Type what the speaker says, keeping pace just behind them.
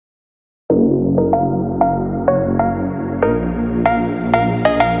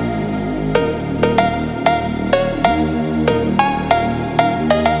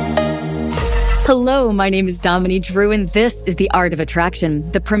Hello, my name is Dominique Drew, and this is The Art of Attraction,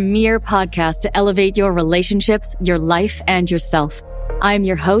 the premier podcast to elevate your relationships, your life, and yourself. I'm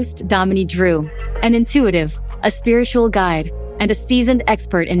your host, Dominique Drew, an intuitive, a spiritual guide, and a seasoned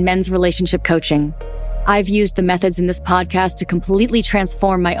expert in men's relationship coaching. I've used the methods in this podcast to completely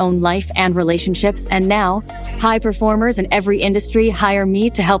transform my own life and relationships, and now high performers in every industry hire me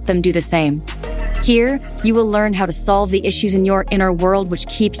to help them do the same. Here, you will learn how to solve the issues in your inner world which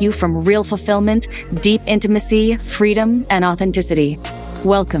keep you from real fulfillment, deep intimacy, freedom, and authenticity.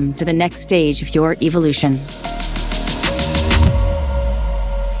 Welcome to the next stage of your evolution.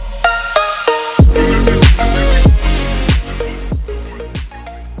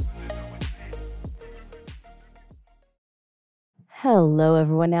 Hello,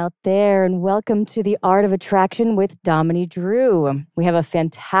 everyone out there, and welcome to The Art of Attraction with Dominique Drew. We have a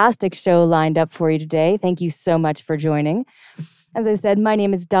fantastic show lined up for you today. Thank you so much for joining. As I said, my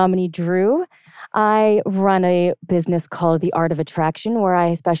name is Dominique Drew. I run a business called The Art of Attraction, where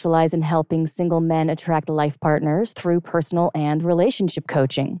I specialize in helping single men attract life partners through personal and relationship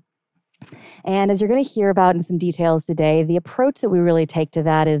coaching. And as you're going to hear about in some details today, the approach that we really take to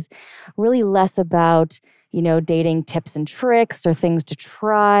that is really less about dating tips and tricks or things to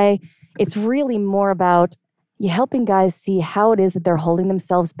try. It's really more about you helping guys see how it is that they're holding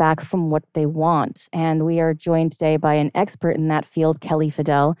themselves back from what they want. And we are joined today by an expert in that field, Kelly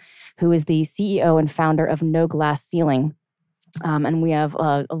Fidel, who is the CEO and founder of No Glass Ceiling. And we have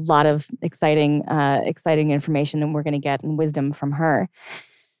a lot of exciting information that we're going to get and wisdom from her.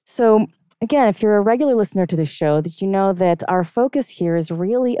 So again, if you're a regular listener to the show, that you know that our focus here is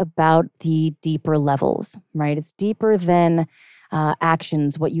really about the deeper levels, right? It's deeper than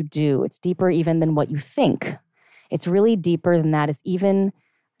actions, what you do. It's deeper even than what you think. It's really deeper than that. It's even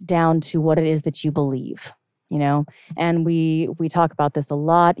down to what it is that you believe, And we talk about this a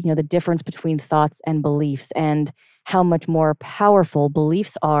lot, the difference between thoughts and beliefs and how much more powerful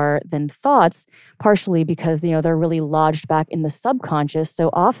beliefs are than thoughts, partially because, they're really lodged back in the subconscious. So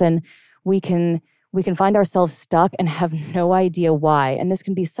often we can find ourselves stuck and have no idea why. And this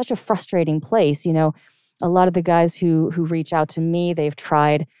can be such a frustrating place. A lot of the guys who reach out to me, they've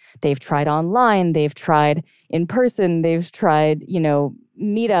tried online, they've tried in person, they've tried,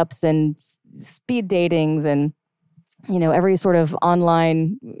 meetups and speed datings and, every sort of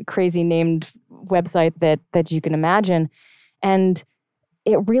online crazy named website that you can imagine. And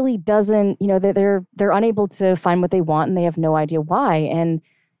it really doesn't, they're unable to find what they want and they have no idea why. And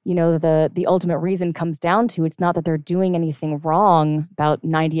the ultimate reason comes down to it's not that they're doing anything wrong about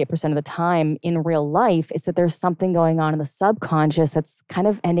 98% of the time in real life. It's that there's something going on in the subconscious that's kind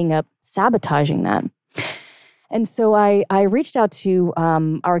of ending up sabotaging that. And so I reached out to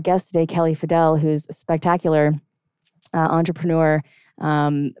our guest today, Kelly Fidel, who's a spectacular entrepreneur,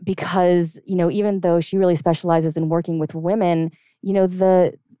 because, even though she really specializes in working with women,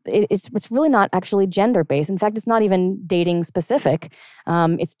 it's really not actually gender-based. In fact, it's not even dating specific.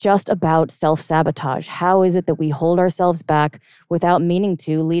 It's just about self-sabotage. How is it that we hold ourselves back without meaning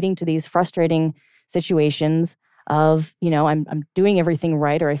to, leading to these frustrating situations of, I'm doing everything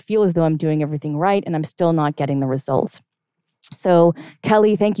right, or I feel as though I'm doing everything right, and I'm still not getting the results. So,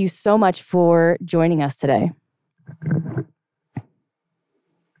 Kelly, thank you so much for joining us today.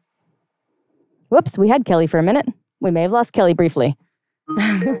 Whoops, we had Kelly for a minute. We may have lost Kelly briefly.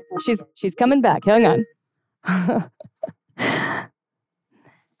 She's coming back. Hang on.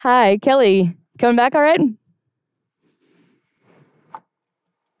 Hi, Kelly. Coming back all right?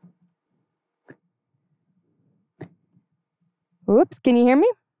 Whoops, can you hear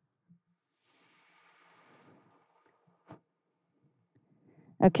me?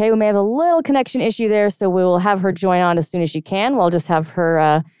 Okay, we may have a little connection issue there, so we will have her join on as soon as she can. We'll just have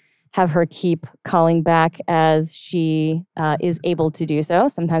her keep calling back as she is able to do so.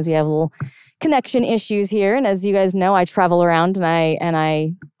 Sometimes we have little connection issues here, and as you guys know, I travel around and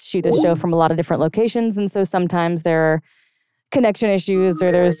I shoot the show from a lot of different locations, and so sometimes there are connection issues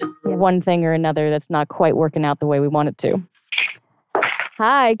or there's one thing or another that's not quite working out the way we want it to.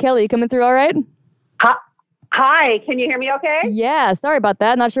 Hi, Kelly, coming through all right? Hi, can you hear me okay? Yeah, sorry about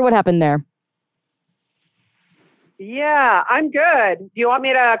that. Not sure what happened there. Yeah, I'm good. Do you want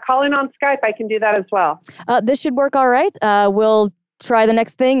me to call in on Skype? I can do that as well. This should work all right. We'll try the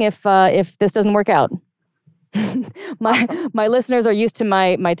next thing if this doesn't work out. my listeners are used to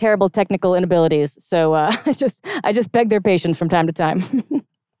my terrible technical inabilities, so I just beg their patience from time to time.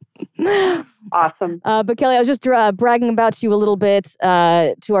 Awesome. But Kelly, I was just bragging about you a little bit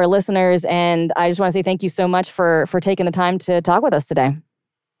to our listeners, and I just want to say thank you so much for taking the time to talk with us today.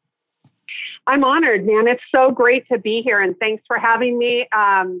 I'm honored, man. It's so great to be here, and thanks for having me.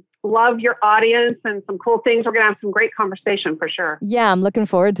 Love your audience and some cool things. We're going to have some great conversation for sure. Yeah, I'm looking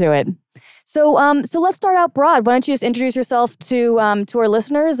forward to it. So let's start out broad. Why don't you just introduce yourself to our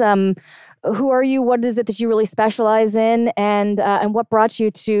listeners? Who are you? What is it that you really specialize in? And what brought you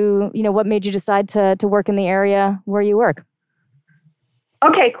to, what made you decide to work in the area where you work?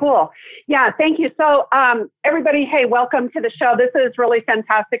 Okay, cool. Yeah, thank you. So everybody, hey, welcome to the show. This is really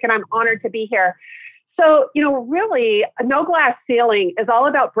fantastic, and I'm honored to be here. So, really, No Glass Ceiling is all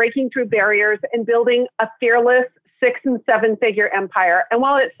about breaking through barriers and building a fearless 6- and 7-figure empire. And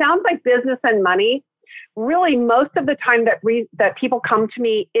while it sounds like business and money, really most of the time that people come to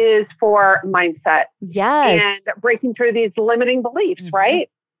me is for mindset. Yes. And breaking through these limiting beliefs, right?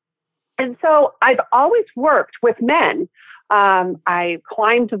 And so I've always worked with men. I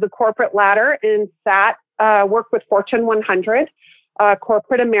climbed the corporate ladder and worked with Fortune 100.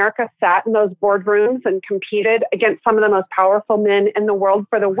 Corporate America sat in those boardrooms and competed against some of the most powerful men in the world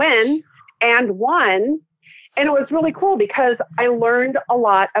for the win and won. And it was really cool because I learned a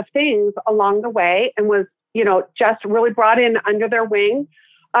lot of things along the way and was, just really brought in under their wing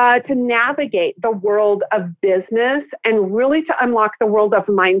to navigate the world of business and really to unlock the world of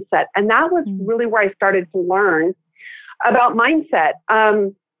mindset. And that was really where I started to learn about mindset.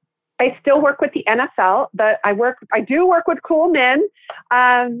 I still work with the NFL, but I do work with cool men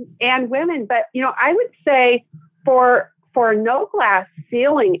and women. But, I would say for No Glass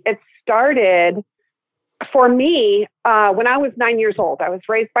Ceiling, it started for me when I was 9 years old. I was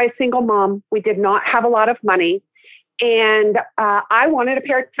raised by a single mom. We did not have a lot of money. And I wanted a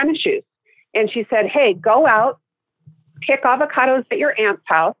pair of tennis shoes. And she said, hey, go out, pick avocados at your aunt's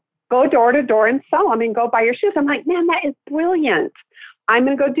house, go door to door and sell them and go buy your shoes. I'm like, man, that is brilliant. I'm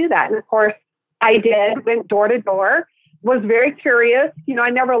going to go do that. And of course, I did, went door to door, was very curious. I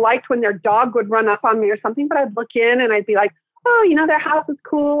never liked when their dog would run up on me or something, but I'd look in and I'd be like, oh, their house is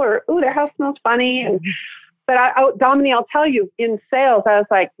cool, or, oh, their house smells funny. But Dominique, I'll tell you, in sales, I was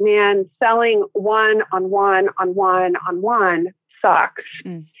like, man, selling one-on-one sucks.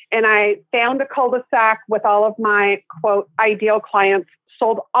 And I found a cul-de-sac with all of my, quote, ideal clients,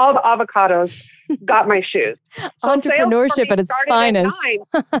 sold all the avocados, got my shoes. So entrepreneurship at its finest.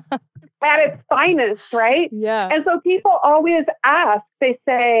 At its finest, right? Yeah. And so people always ask, they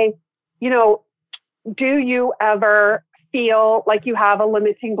say, do you ever feel like you have a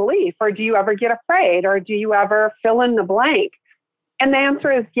limiting belief, or do you ever get afraid, or do you ever fill in the blank? And the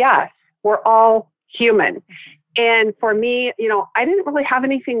answer is yes. We're all human. And for me, I didn't really have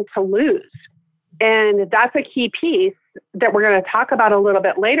anything to lose. And that's a key piece that we're going to talk about a little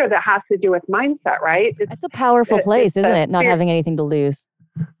bit later that has to do with mindset, right? It's a powerful place, isn't it? Not having anything to lose.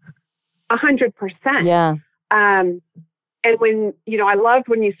 100%. Yeah. And when, I loved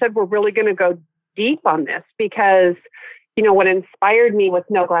when you said we're really going to go deep on this, because, what inspired me with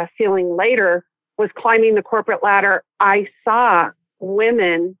No Glass Ceiling later was climbing the corporate ladder. I saw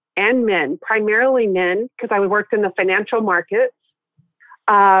women and men, primarily men, because I worked in the financial markets,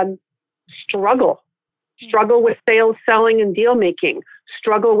 struggle with sales, selling, and deal making,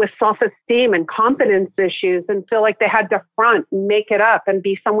 struggle with self-esteem and confidence issues, and feel like they had to front, make it up, and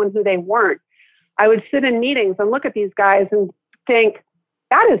be someone who they weren't. I would sit in meetings and look at these guys and think,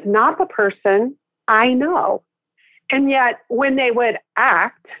 that is not the person I know. And yet when they would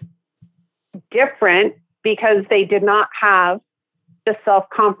act different because they did not have the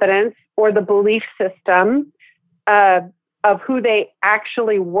self-confidence or the belief system of who they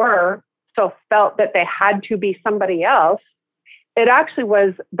actually were, so felt that they had to be somebody else, it actually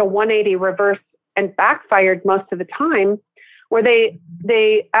was the 180 reverse and backfired most of the time, where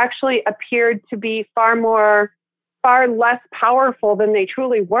they actually appeared to be far less powerful than they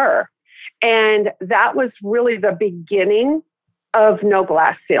truly were. And that was really the beginning of No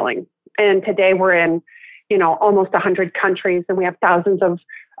Glass Ceiling. And today we're in, almost 100 countries, and we have thousands of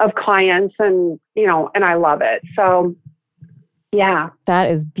clients, and, and I love it. So, yeah.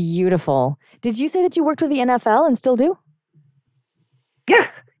 That is beautiful. Did you say that you worked with the NFL and still do? Yes.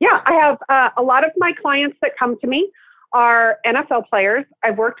 Yeah. I have a lot of my clients that come to me are NFL players.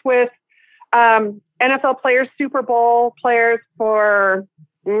 I've worked with NFL players, Super Bowl players for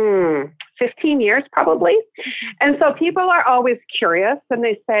 15 years probably. And so people are always curious, and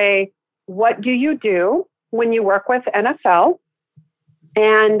they say, what do you do when you work with NFL?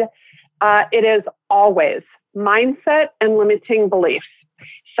 And it is always mindset and limiting beliefs.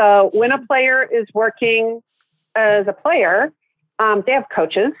 So when a player is working as a player, they have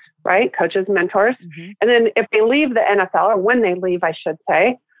coaches, right? Coaches, mentors. Mm-hmm. And then if they leave the NFL, or when they leave, I should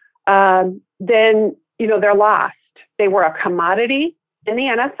say, then, they're lost. They were a commodity in the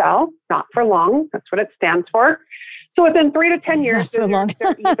NFL, not for long. That's what it stands for. So within 3 to 10 years, not for long.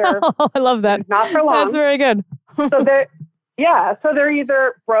 They're either oh, I love that. Not for long. That's very good. so they're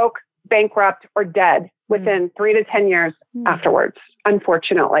either broke, bankrupt, or dead within 3 to 10 years afterwards,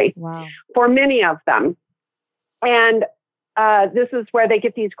 unfortunately. Wow. For many of them. And this is where they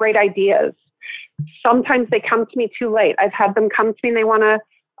get these great ideas. Sometimes they come to me too late. I've had them come to me and they want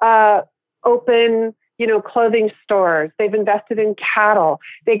to open, clothing stores. They've invested in cattle.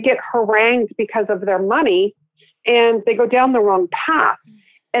 They get harangued because of their money and they go down the wrong path.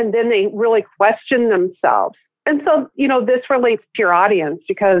 And then they really question themselves. And so, this relates to your audience,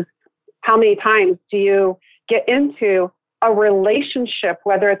 because how many times do you get into a relationship,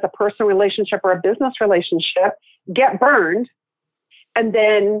 whether it's a personal relationship or a business relationship, get burned, and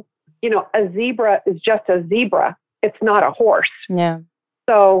then, a zebra is just a zebra. It's not a horse. Yeah.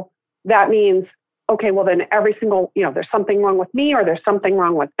 So that means, okay, well then every single, there's something wrong with me or there's something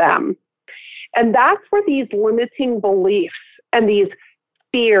wrong with them. And that's where these limiting beliefs and these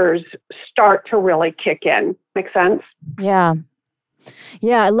fears start to really kick in. Make sense? Yeah.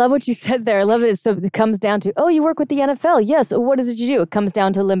 Yeah, I love what you said there. I love it. So it comes down to, you work with the NFL. Yes. What did you do? It comes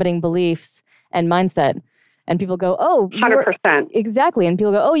down to limiting beliefs and mindset. And people go, 100%. Exactly. And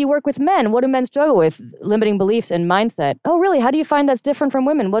people go, you work with men. What do men struggle with? Limiting beliefs and mindset. Oh, really? How do you find that's different from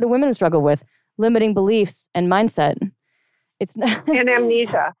women? What do women struggle with? Limiting beliefs and mindset. It's and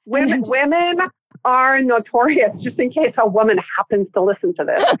amnesia. Women are notorious, just in case a woman happens to listen to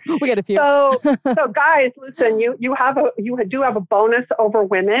this. We got a few. So guys, listen, you do have a bonus over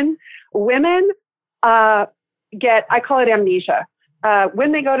women. Women get, I call it amnesia.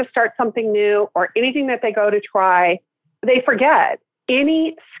 When they go to start something new or anything that they go to try, they forget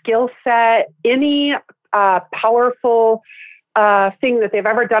any skill set, any powerful thing that they've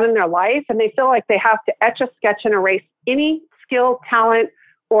ever done in their life. And they feel like they have to etch a sketch and erase any skill, talent,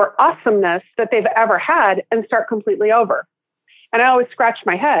 or awesomeness that they've ever had and start completely over. And I always scratch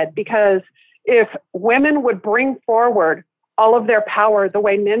my head, because if women would bring forward all of their power the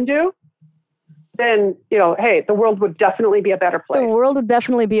way men do, then, hey, the world would definitely be a better place. The world would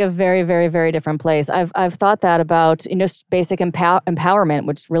definitely be a very, very, very different place. I've thought that about, basic empowerment,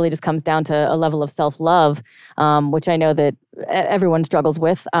 which really just comes down to a level of self-love, which I know that everyone struggles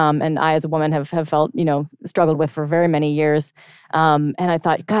with. And I, as a woman, have felt, struggled with for very many years. And I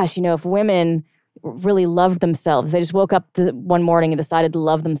thought, gosh, if women really loved themselves, they just woke up one morning and decided to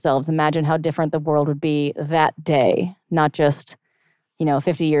love themselves, imagine how different the world would be that day, not just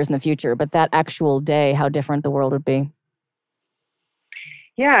 50 years in the future, but that actual day, how different the world would be.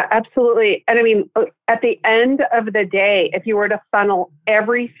 Yeah, absolutely. And I mean, at the end of the day, if you were to funnel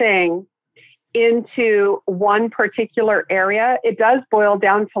everything into one particular area, it does boil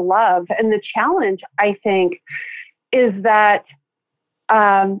down to love. And the challenge, I think, is that,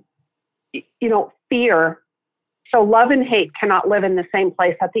 fear. So love and hate cannot live in the same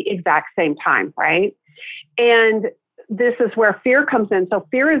place at the exact same time, right? And this is where fear comes in. So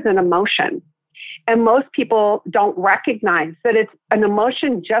fear is an emotion. And most people don't recognize that it's an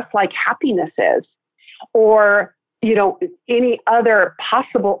emotion just like happiness is, or, any other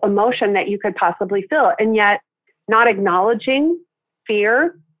possible emotion that you could possibly feel. And yet not acknowledging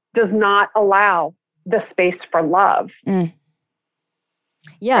fear does not allow the space for love. Mm.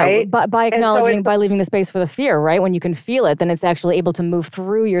 Yeah, right? by acknowledging, by leaving the space for the fear, right? When you can feel it, then it's actually able to move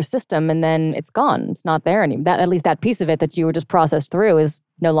through your system, and then it's gone. It's not there anymore. At least that piece of it that you were just processed through is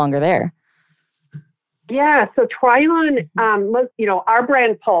no longer there. Yeah. So try on, our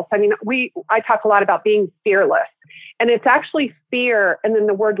brand Pulse. I mean, I talk a lot about being fearless, and it's actually fear, and then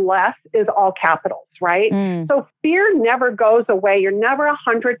the word less is all capitals, right? Mm. So fear never goes away. You're never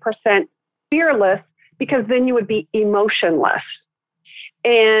 100% fearless, because then you would be emotionless.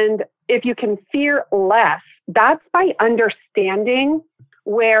 And if you can fear less, that's by understanding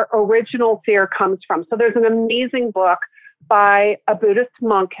where original fear comes from. So there's an amazing book by a Buddhist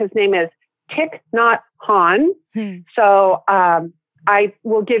monk. His name is Thich Nhat Hanh. So I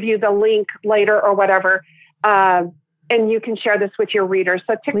will give you the link later or whatever, and you can share this with your readers.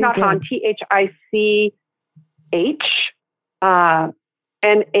 So Thich Nhat Hanh,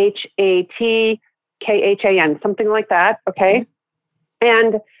 THICH, something like that. Okay.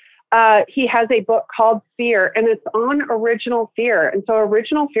 And he has a book called Fear, and it's on original fear. And so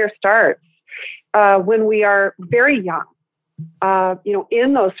original fear starts when we are very young.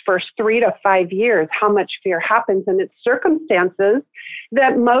 in those first 3 to 5 years, how much fear happens. And it's circumstances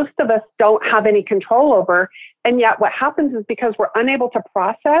that most of us don't have any control over. And yet what happens is because we're unable to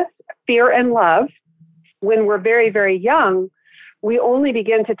process fear and love when we're very, very young, we only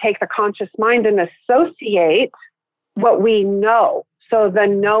begin to take the conscious mind and associate what we know. So the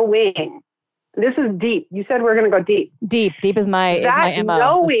knowing. This is deep. You said we're going to go deep. Deep is my MO.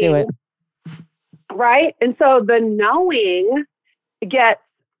 Knowing, let's do it. Right? And so the knowing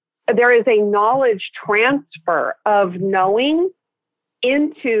there is a knowledge transfer of knowing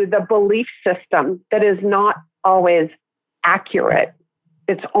into the belief system that is not always accurate.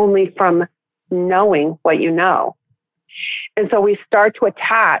 It's only from knowing what you know. And so we start to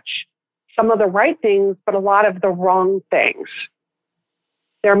attach some of the right things, but a lot of the wrong things.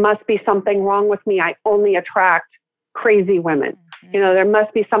 There must be something wrong with me. I only attract crazy women. Mm-hmm. There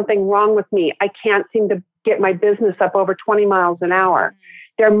must be something wrong with me. I can't seem to get my business up over 20 miles an hour. Mm-hmm.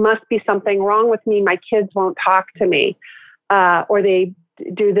 There must be something wrong with me. My kids won't talk to me, or they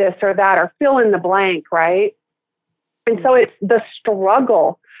do this or that, or fill in the blank, right? And so it's the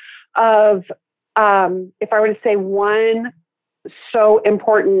struggle of, if I were to say one so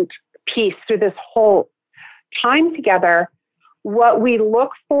important piece through this whole time together, what we look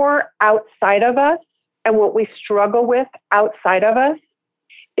for outside of us and what we struggle with outside of us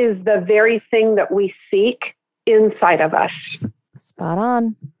is the very thing that we seek inside of us. Spot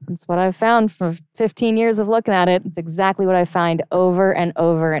on. That's what I've found for 15 years of looking at it. It's exactly what I find over and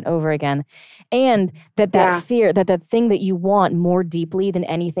over and over again. And that fear, that thing that you want more deeply than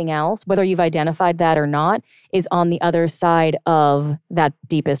anything else, whether you've identified that or not, is on the other side of that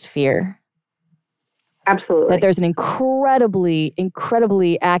deepest fear. Absolutely. That there's an incredibly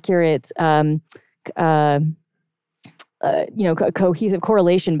accurate, cohesive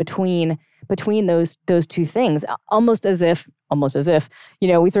correlation between those two things, almost as if we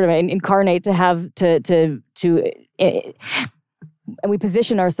sort of incarnate to have to and we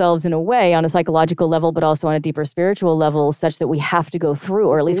position ourselves in a way on a psychological level, but also on a deeper spiritual level, such that we have to go through,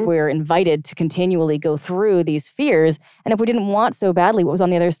 or at least we're invited to continually go through these fears. And if we didn't want so badly what was on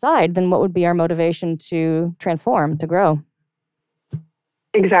the other side, then what would be our motivation to transform, to grow?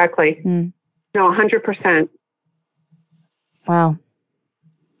 Exactly. No, 100%. Wow.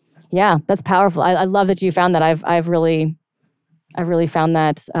 Yeah, that's powerful. I love that you found that. I've really found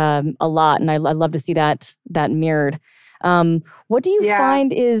that a lot, and I love to see that mirrored. What do you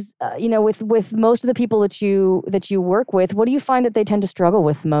find is with most of the people that you work with, what do you find that they tend to struggle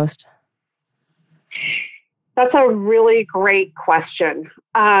with most? That's a really great question.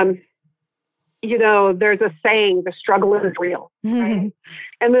 There's a saying, the struggle is real, right?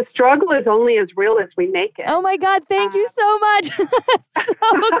 And the struggle is only as real as we make it. Oh my God, thank you so much. So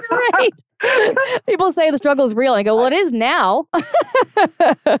great. People say the struggle is real. I go, well, it is now.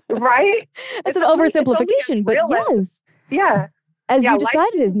 Right? That's an oversimplification, but yes. Yeah. As you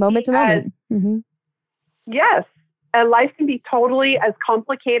decided, is moment to moment. Yes. And life can be totally as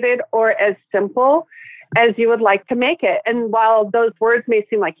complicated or as simple as you would like to make it. And while those words may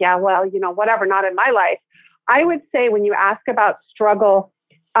seem like, whatever, not in my life, I would say when you ask about struggle,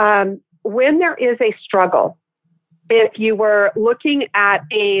 when there is a struggle, if you were looking at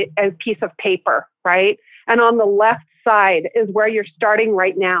a piece of paper, right? And on the left side is where you're starting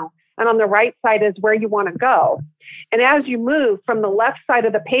right now. And on the right side is where you want to go. And as you move from the left side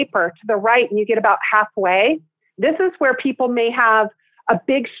of the paper to the right and you get about halfway, this is where people may have a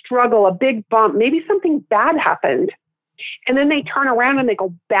big struggle, a big bump, maybe something bad happened. And then they turn around and they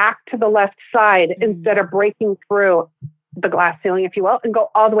go back to the left side instead of breaking through the glass ceiling, if you will, and go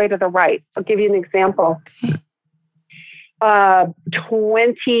all the way to the right. I'll give you an example.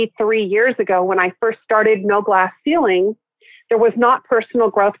 23 years ago, when I first started No Glass Ceiling, there was not personal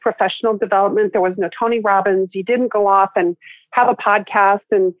growth, professional development. There was no Tony Robbins. You didn't go off and have a podcast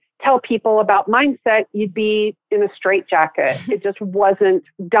and tell people about mindset. You'd be in a straitjacket. It just wasn't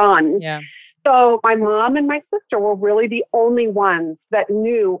done. Yeah. So my mom and my sister were really the only ones that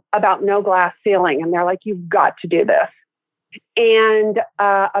knew about No Glass Ceiling. And they're like, you've got to do this. And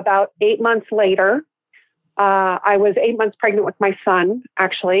about 8 months later, I was 8 months pregnant with my son,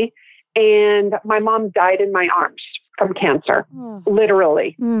 actually. And my mom died in my arms from cancer,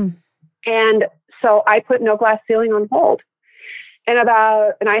 literally. And so I put No Glass Ceiling on hold. And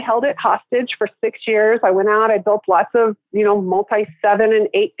I held it hostage for 6 years. I went out, I built lots of, multi-7 and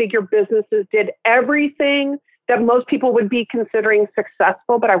 8-figure businesses, did everything that most people would be considering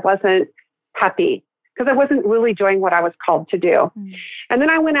successful, but I wasn't happy. because I wasn't really doing what I was called to do. And then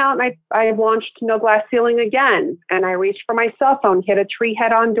I went out and I launched No Glass Ceiling again. And I reached for my cell phone, hit a tree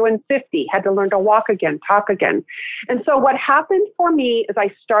head on doing 50, had to learn to walk again, talk again. And so what happened for me is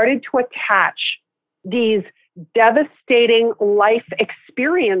I started to attach these devastating life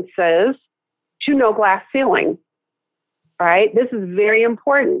experiences to No Glass Ceiling. All right. This is very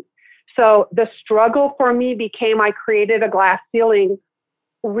important. So the struggle for me became I created a glass ceiling,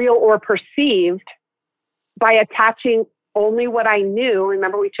 real or perceived, by attaching only what I knew.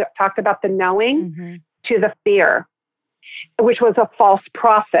 Remember, we talked about the knowing to the fear, which was a false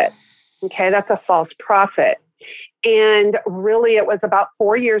prophet. Okay, that's a false prophet. And really, it was about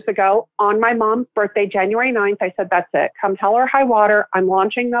 4 years ago on my mom's birthday, January 9th, I said, that's it. Come hell or high water, I'm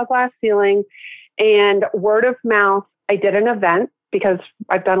launching No Glass Ceiling. And word of mouth, I did an event because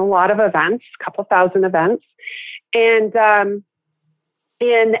I've done a lot of events, a couple thousand events. And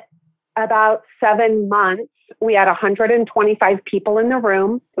in about 7 months, we had 125 people in the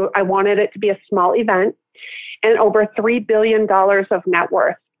room. I wanted it to be a small event and over $3 billion of net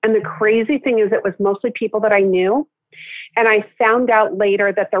worth. And the crazy thing is it was mostly people that I knew. And I found out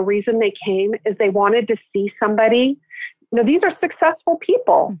later that the reason they came is they wanted to see somebody. Now, these are successful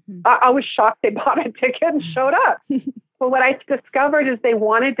people. I was shocked they bought a ticket and showed up. But what I discovered is they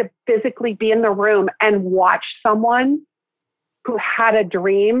wanted to physically be in the room and watch someone who had a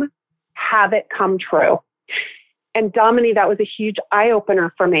dream have it come true. And Dominique, that was a huge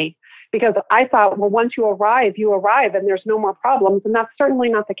eye-opener for me because I thought, well, once you arrive and there's no more problems. And that's certainly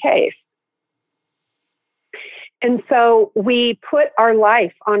not the case. And so we put our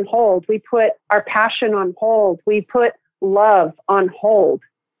life on hold. We put our passion on hold. We put love on hold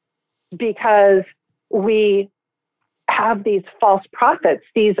because we have these false prophets,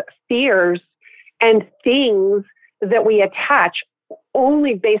 these fears and things that we attach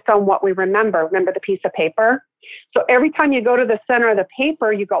only based on what we remember. Remember the piece of paper? So every time you go to the center of the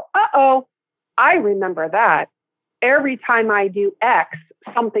paper, you go, uh-oh, I remember that. Every time I do X,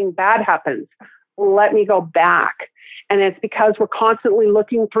 something bad happens. Let me go back. And it's because we're constantly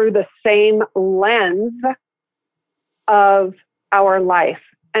looking through the same lens of our life.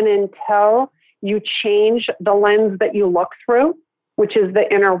 And until you change the lens that you look through, which is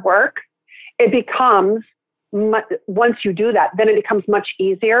the inner work, it becomes, once you do that, then it becomes much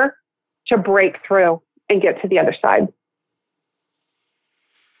easier to break through and get to the other side.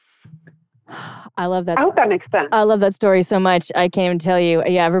 I love that. I hope that makes sense. I love that story so much. I can't even tell you.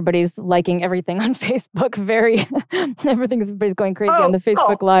 Yeah, everybody's liking everything on Facebook. Everybody's going crazy on the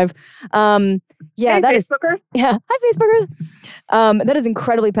Facebook Live. Yeah, hey, that Facebookers. Yeah, hi Facebookers. That is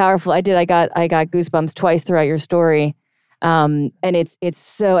incredibly powerful. I got goosebumps twice throughout your story, and it's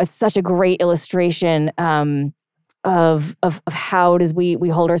such a great illustration of how it is we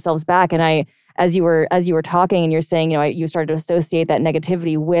hold ourselves back. And as you were talking and you're saying, you started to associate that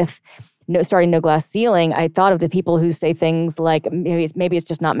negativity with starting No Glass Ceiling, I thought of the people who say things like, maybe it's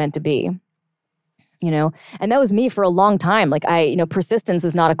just not meant to be, and that was me for a long time. Like persistence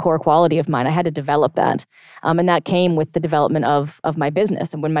is not a core quality of mine. I had to develop that. And that came with the development of my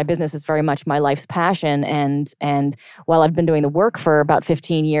business. And when my business is very much my life's passion. And while I've been doing the work for about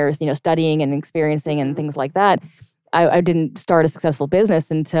 15 years, studying and experiencing and things like that, I didn't start a successful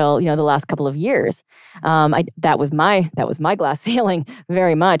business until, the last couple of years. That was my glass ceiling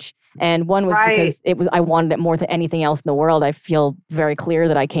very much. And one was because I wanted it more than anything else in the world. I feel very clear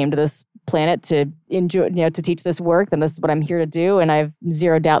that I came to this planet to enjoy, to teach this work, and this is what I'm here to do. And I have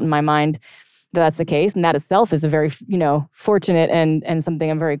zero doubt in my mind that that's the case. And that itself is a very, fortunate and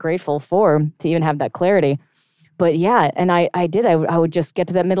something I'm very grateful for, to even have that clarity. But yeah, and I would just get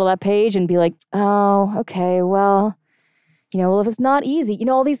to that middle of that page and be like, oh, okay, well, if it's not easy,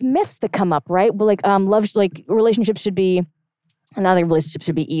 all these myths that come up, right? Well, relationships should be, another relationship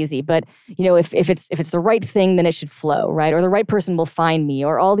should be easy, but if it's the right thing, then it should flow, right? Or the right person will find me,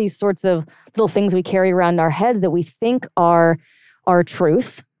 or all these sorts of little things we carry around in our heads that we think are our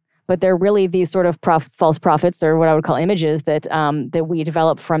truth, but they're really these sort of false prophets, or what I would call images that we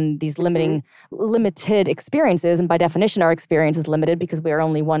develop from these limited experiences. And by definition, our experience is limited because we are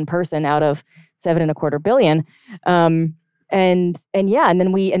only one person out of 7.25 billion. And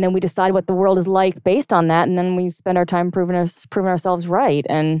then we decide what the world is like based on that, and then we spend our time proving ourselves right.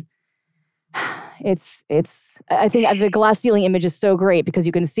 And I think the glass ceiling image is so great because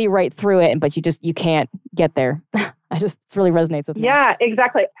you can see right through it, but you can't get there. It really resonates with me. Yeah,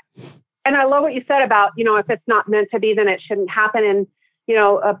 exactly. And I love what you said about, if it's not meant to be, then it shouldn't happen. And,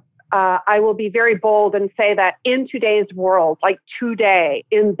 I will be very bold and say that in today's world, like today,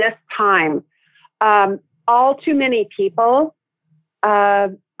 in this time, all too many people are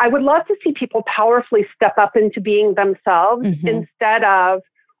I would love to see people powerfully step up into being themselves instead of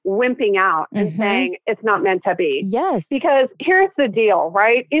wimping out and saying it's not meant to be. Yes. Because here's the deal,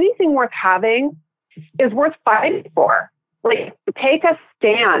 right? Anything worth having is worth fighting for. Like, take a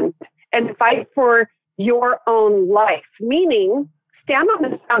stand and fight for your own life, meaning stand on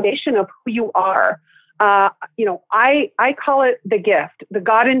the foundation of who you are. I call it the gift, the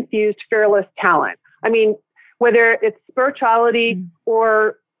God-infused fearless talent. I mean, whether it's spirituality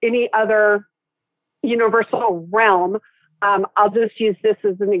or any other universal realm, I'll just use this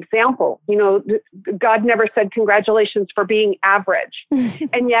as an example. God never said congratulations for being average.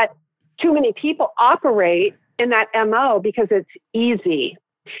 And yet too many people operate in that MO because it's easy.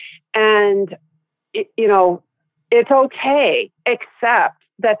 And, it's okay, except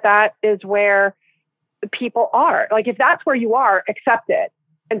that is where people are. Like, if that's where you are, accept it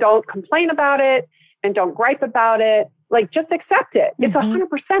and don't complain about it and don't gripe about it. Like, just accept it. It's 100%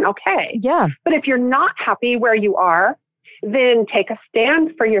 okay. Yeah. But if you're not happy where you are, then take a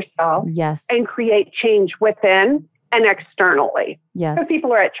stand for yourself. Yes. And create change within and externally. Yes. Because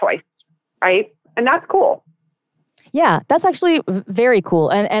people are at choice, right? And that's cool. Yeah, that's actually very cool,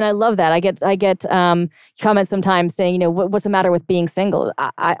 and I love that. I get comments sometimes saying, what's the matter with being single?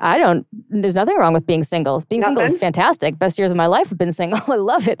 I don't. There's nothing wrong with being single. Being single is fantastic. Best years of my life have been single. I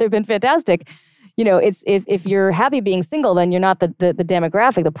love it. They've been fantastic. It's if you're happy being single, then you're not the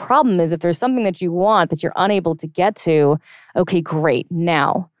demographic. The problem is if there's something that you want that you're unable to get to. Okay, great.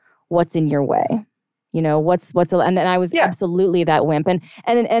 Now, what's in your way? And then I was absolutely that wimp.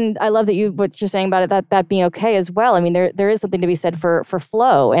 And I love that what you're saying about it, that being okay as well. I mean, there is something to be said for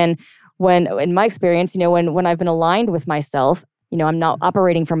flow. And when, in my experience, when I've been aligned with myself, I'm not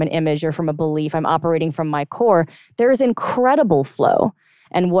operating from an image or from a belief, I'm operating from my core, there is incredible flow.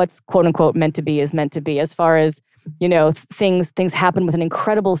 And what's quote unquote meant to be is meant to be, as far as, things happen with an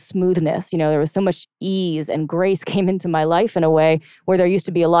incredible smoothness. There was so much ease and grace came into my life in a way where there used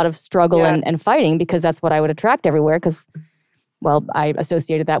to be a lot of struggle and fighting, because that's what I would attract everywhere. Because, well, I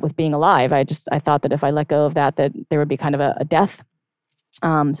associated that with being alive. I thought that if I let go of that there would be kind of a death.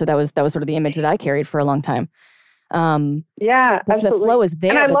 So that was sort of the image that I carried for a long time. Absolutely. The flow is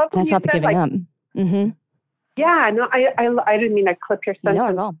there, and but that's not the giving up. Mm-hmm. Yeah, no, I didn't mean to clip your sentence. No,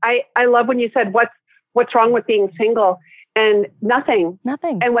 at all. I love when you said, what's wrong with being single? And nothing.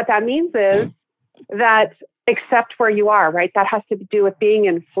 And what that means is that accept where you are, right? That has to do with being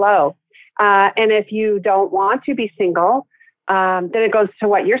in flow. And if you don't want to be single, then it goes to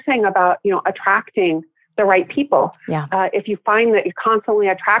what you're saying about, attracting the right people. Yeah. If you find that you're constantly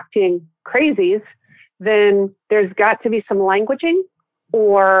attracting crazies, then there's got to be some languaging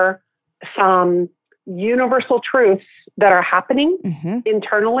or some universal truths that are happening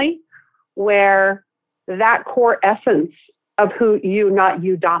internally, where that core essence of who you, not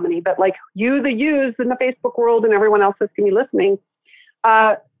you, Domini, but like you, the yous in the Facebook world and everyone else that's going to be listening,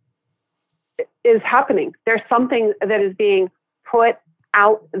 is happening. There's something that is being put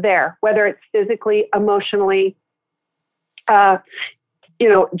out there, whether it's physically, emotionally,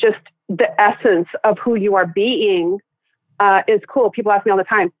 just the essence of who you are being is cool. People ask me all the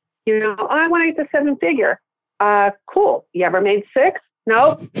time, I want to get to 7-figure. Cool. You ever made 6?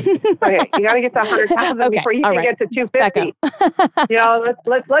 Nope. Okay, you got to get to 100,000 before you can get to 250.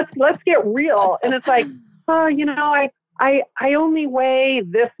 Let's get real. And it's like, I only weigh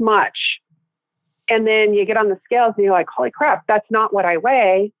this much. And then you get on the scales and you're like, holy crap, that's not what I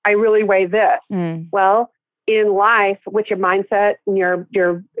weigh. I really weigh this. Well, in life, with your mindset and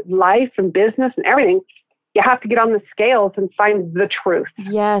your life and business and everything, you have to get on the scales and find the truth.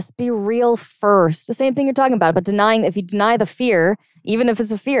 Yes, be real first. The same thing you're talking about, but if you deny the fear, even if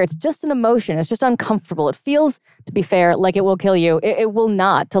it's a fear, it's just an emotion. It's just uncomfortable. It feels, to be fair, like it will kill you. It will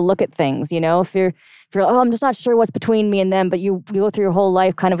not, to look at things, If you're I'm just not sure what's between me and them, but you go through your whole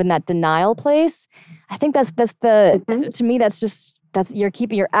life kind of in that denial place. I think that's to me,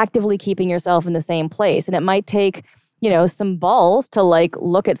 you're actively keeping yourself in the same place. And it might take some balls to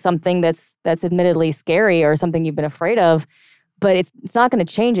look at something that's admittedly scary or something you've been afraid of, but it's not going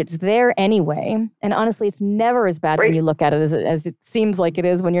to change it. It's there anyway. And honestly, it's never as bad when you look at it as it seems like it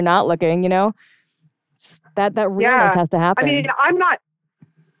is when you're not looking, that realness has to happen. I mean,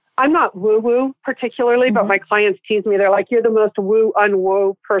 I'm not woo-woo particularly, but my clients tease me. They're like, you're the most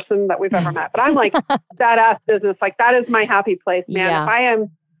woo-unwoo person that we've ever met. But I'm like, badass business. Like, that is my happy place, man. Yeah. If I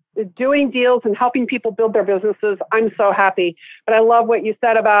am doing deals and helping people build their businesses, I'm so happy. But I love what you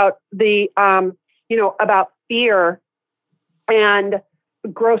said about about fear and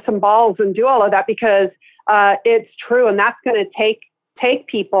grow some balls and do all of that, because it's true. And that's going to take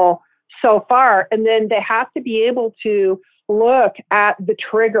people so far. And then they have to be able to look at the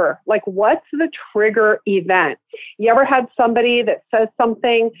trigger. Like, what's the trigger event? You ever had somebody that says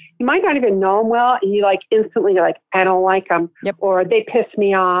something, you might not even know them well, and you like instantly, you're like, I don't like them, Yep. or they piss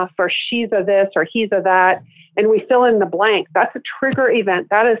me off, or she's a this, or he's a that, and we fill in the blank. That's a trigger event.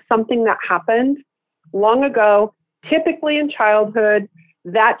 That is something that happened long ago, typically in childhood.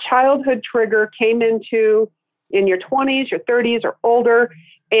 That childhood trigger came into in your 20s, your 30s, or older.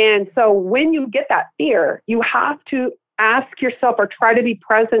 And so when you get that fear, you have to ask yourself or try to be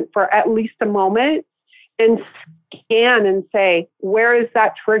present for at least a moment and scan and say, where is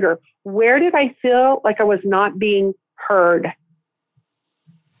that trigger? Where did I feel like I was not being heard?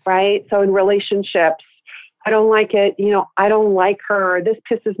 Right? So in relationships, I don't like it. I don't like her. Or this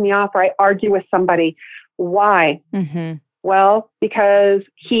pisses me off. Or I argue with somebody. Why? Mm-hmm. Well, because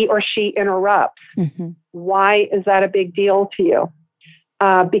he or she interrupts. Mm-hmm. Why is that a big deal to you?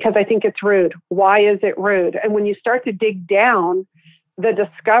 Because I think it's rude. Why is it rude? And when you start to dig down, the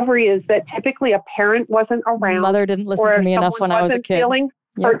discovery is that typically a parent wasn't around. Mother didn't listen to me enough when I was a kid.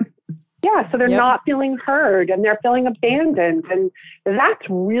 So they're not feeling heard and they're feeling abandoned. And that's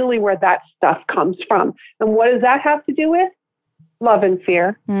really where that stuff comes from. And what does that have to do with? Love and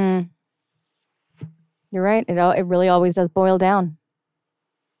fear. Mm. You're right. It really always does boil down.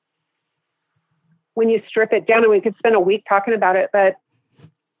 When you strip it down, and we could spend a week talking about it, but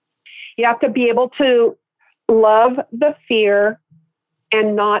you have to be able to love the fear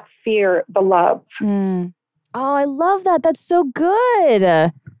and not fear the love. Mm. Oh, I love that. That's so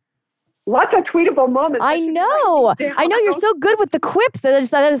good. Lots of tweetable moments. I know you're so good with the quips. That's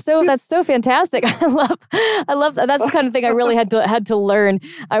so fantastic. I love that's the kind of thing I really had to learn.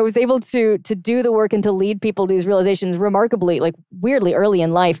 I was able to do the work and to lead people to these realizations remarkably, like weirdly early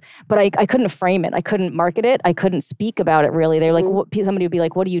in life, but I couldn't frame it. I couldn't market it. I couldn't speak about it really. They're like, somebody would be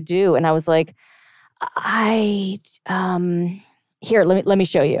like, what do you do? And I was like, here, let me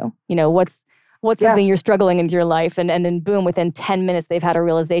show you. What's something you're struggling in your life? And then boom, within 10 minutes, they've had a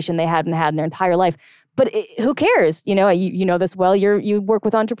realization they hadn't had in their entire life. But who cares? You know this well. You work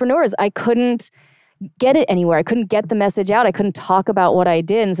with entrepreneurs. I couldn't get it anywhere. I couldn't get the message out. I couldn't talk about what I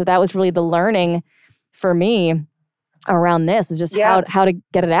did. And so that was really the learning for me around this, is just how to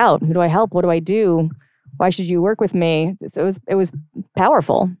get it out. Who do I help? What do I do? Why should you work with me? So it was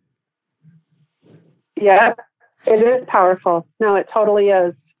powerful. Yeah, it is powerful. No, it totally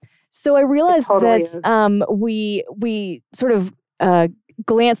is. So I realized that we sort of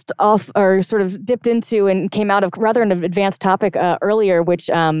glanced off or sort of dipped into and came out of rather an advanced topic earlier, which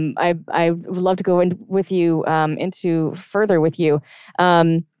I would love to go into further with you,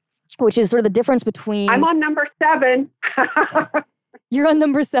 which is sort of the difference between... I'm on number 7. You're on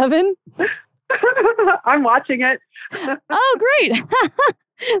number 7? I'm watching it. Oh, great.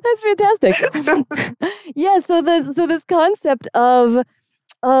 That's fantastic. Yeah, so this concept of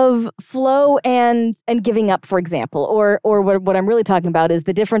flow and giving up, for example, or what I'm really talking about is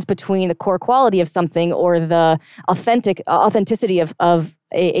the difference between the core quality of something or the authenticity of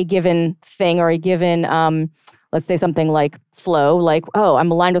a given thing or a given, let's say something like flow, like, oh, I'm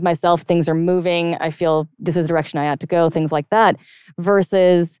aligned with myself, things are moving, I feel this is the direction I ought to go, things like that,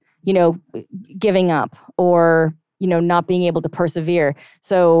 versus, giving up or, not being able to persevere.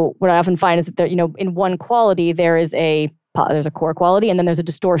 So what I often find is that there, in one quality, there's a core quality, and then there's a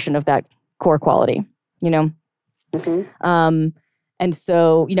distortion of that core quality, Mm-hmm. And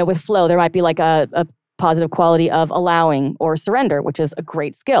so, with flow, there might be like a positive quality of allowing or surrender, which is a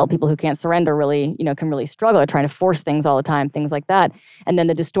great skill. People who can't surrender really, can really struggle. They're trying to force things all the time, things like that. And then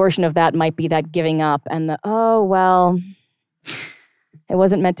the distortion of that might be that giving up and it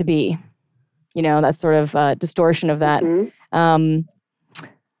wasn't meant to be, that sort of distortion of that. Mm-hmm.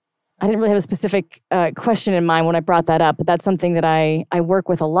 I didn't really have a specific question in mind when I brought that up, but that's something that I work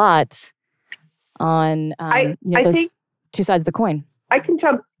with a lot on, those two sides of the coin. I can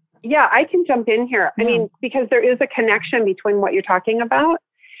jump in here. Yeah. I mean, because there is a connection between what you're talking about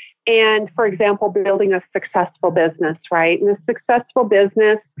and, for example, building a successful business, right? And a successful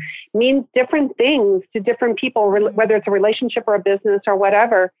business means different things to different people, whether it's a relationship or a business or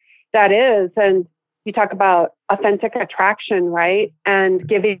whatever that is. And you talk about authentic attraction, right? And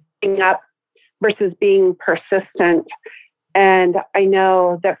giving up versus being persistent. And I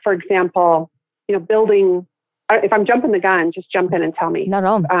know that, for example, building, if I'm jumping the gun, just jump in and tell me. Not at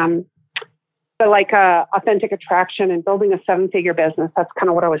all. But like authentic attraction and building a 7-figure business, that's kind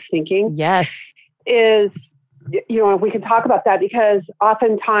of what I was thinking. Yes. Is, we can talk about that because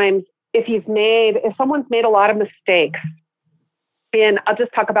oftentimes if someone's made a lot of mistakes, and I'll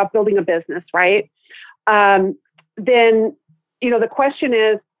just talk about building a business, right? Then, the question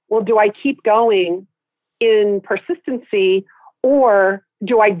is, well, do I keep going in persistency, or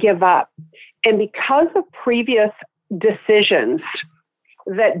do I give up? And because of previous decisions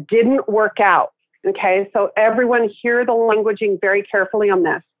that didn't work out, okay, so everyone hear the languaging very carefully on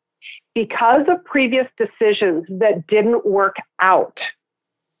this. Because of previous decisions that didn't work out,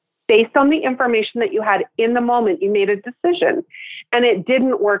 based on the information that you had in the moment, you made a decision and it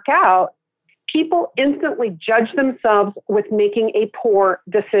didn't work out, people instantly judge themselves with making a poor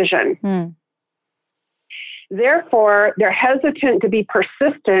decision. Therefore, they're hesitant to be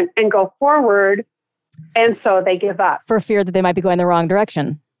persistent and go forward, and so they give up. For fear that they might be going the wrong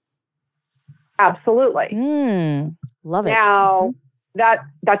direction. Absolutely. Love it. Now,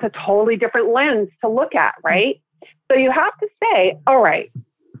 that's a totally different lens to look at, right? So you have to say, all right,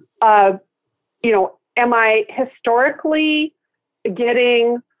 am I historically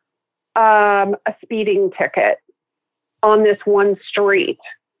getting a speeding ticket on this one street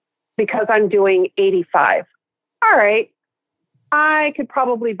because I'm doing 85? All right, I could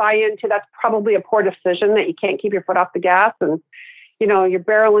probably buy into that's probably a poor decision that you can't keep your foot off the gas and, you're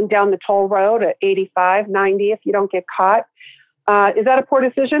barreling down the toll road at 85, 90 if you don't get caught. Is that a poor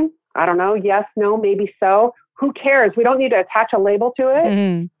decision? I don't know. Yes, no, maybe so. Who cares? We don't need to attach a label to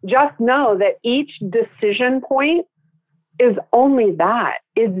it. Just know that each decision point is only that.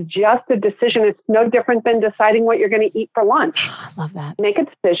 It's just a decision. It's no different than deciding what you're going to eat for lunch. I love that. Make a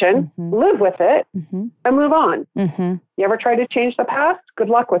decision, live with it, and move on. You ever try to change the past? Good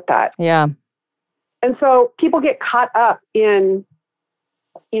luck with that. Yeah. And so people get caught up in,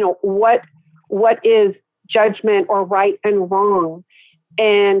 what is judgment or right and wrong.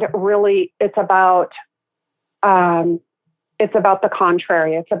 And really it's about the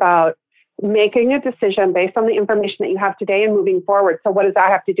contrary. It's about making a decision based on the information that you have today and moving forward. So what does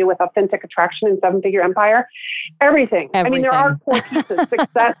that have to do with authentic attraction and seven-figure empire? Everything. I mean, there are core pieces: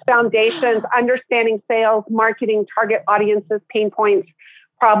 success foundations, understanding sales, marketing, target audiences, pain points,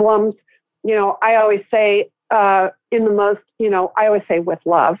 problems. I always say I always say with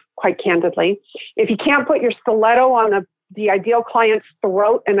love, quite candidly, if you can't put your stiletto on the ideal client's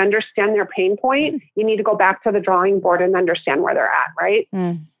throat and understand their pain point, you need to go back to the drawing board and understand where they're at, right?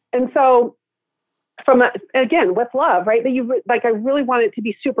 And so again, with love, right? I really want it to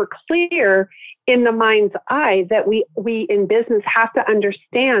be super clear in the mind's eye that we in business have to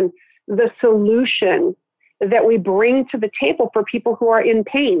understand the solution that we bring to the table for people who are in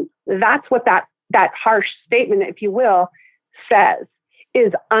pain. That's what that harsh statement, if you will, says,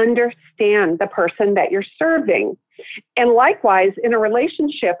 is understand the person that you're serving. And likewise, in a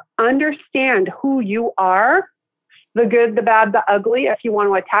relationship, understand who you are, the good, the bad, the ugly, if you want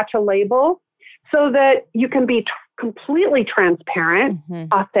to attach a label, so that you can be completely transparent,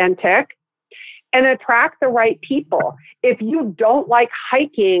 authentic, and attract the right people. If you don't like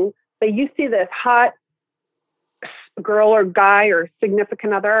hiking, but you see this hot girl or guy or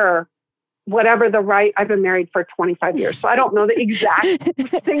significant other or whatever I've been married for 25 years, so I don't know the exact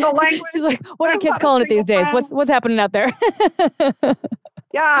single language. She's like, what are kids calling it these days? What's happening out there?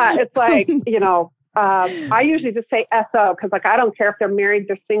 Yeah, it's like, I usually just say SO because I don't care if they're married,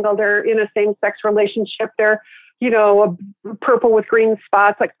 they're single, they're in a same-sex relationship, they're, a purple with green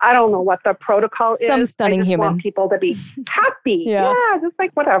spots. I don't know what the protocol is. Some stunning I just human. want people to be happy. Yeah, just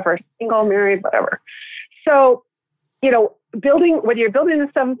whatever, single, married, whatever. So, whether you're building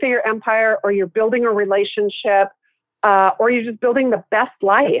a seven-figure empire or you're building a relationship or you're just building the best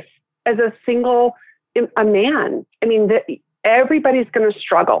life as a man, I mean, everybody's going to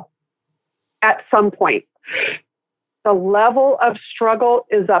struggle at some point. The level of struggle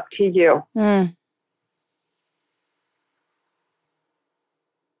is up to you.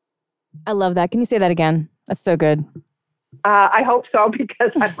 I love that. Can you say that again? That's so good. I hope so,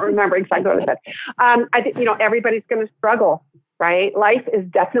 because I don't remember exactly what I said. I think, everybody's going to struggle, right? Life is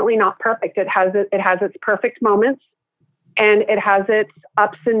definitely not perfect. It has its perfect moments and it has its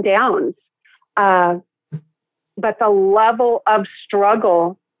ups and downs. But the level of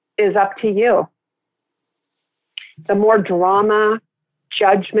struggle is up to you. The more drama,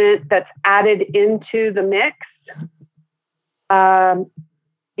 judgment that's added into the mix, the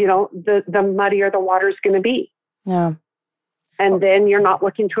muddier the water is going to be. Yeah. And then you're not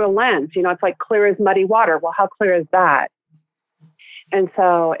looking through a lens. It's like clear as muddy water. Well, how clear is that? And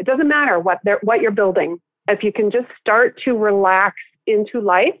so it doesn't matter what you're building. If you can just start to relax into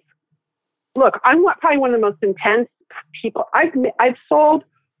life. Look, I'm probably one of the most intense people. I've sold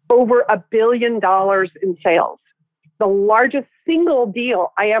over $1 billion in sales. The largest single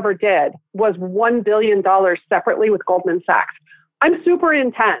deal I ever did was $1 billion separately with Goldman Sachs. I'm super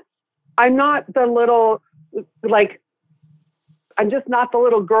intense. I'm not the little, I'm just not the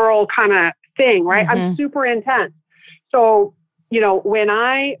little girl kind of thing, right? I'm super intense. So, when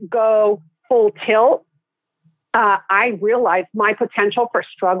I go full tilt, I realize my potential for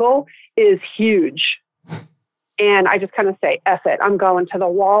struggle is huge. And I just kind of say, F it, I'm going to the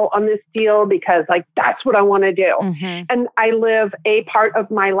wall on this deal because that's what I want to do. And I live a part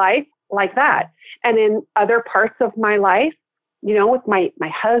of my life like that. And in other parts of my life, with my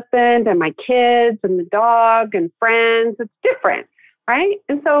husband and my kids and the dog and friends, it's different, right?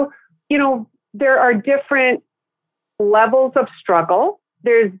 And so, there are different levels of struggle.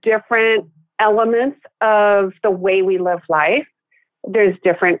 There's different elements of the way we live life. There's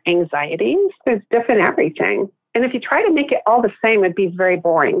different anxieties. There's different everything. And if you try to make it all the same, it'd be very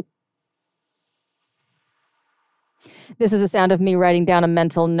boring. This is the sound of me writing down a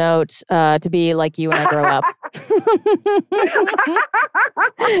mental note to be like you when I grow up.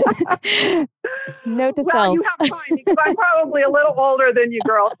 Note to self. You have time because I'm probably a little older than you,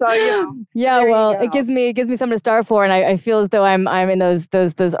 girl. So Yeah, well, it gives me something to start for, and I feel as though I'm in those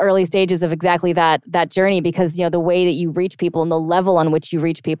early stages of exactly that journey, because the way that you reach people and the level on which you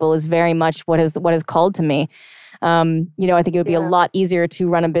reach people is very much what is called to me. I think it would be a lot easier to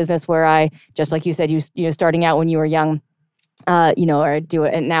run a business where I, just like you said, starting out when you were young, or do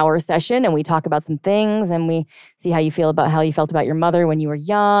an hour session and we talk about some things and we see how you felt about your mother when you were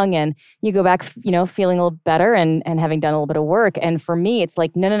young, and you go back, feeling a little better and having done a little bit of work. And for me, it's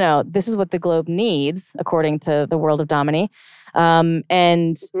like, no, this is what the globe needs according to the world of Domini.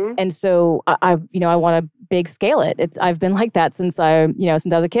 And so I want to big scale it. I've been like that since I was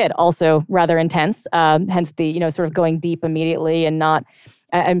a kid, also rather intense, hence the, sort of going deep immediately and not,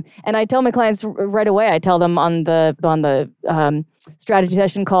 and I tell my clients right away, I tell them on the strategy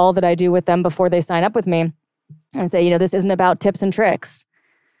session call that I do with them before they sign up with me, and say, this isn't about tips and tricks.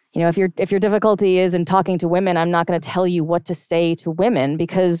 If your difficulty is in talking to women, I'm not going to tell you what to say to women,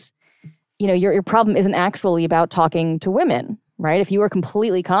 because your problem isn't actually about talking to women, right? If you were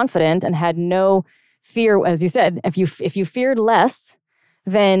completely confident and had no fear, as you said, if you feared less,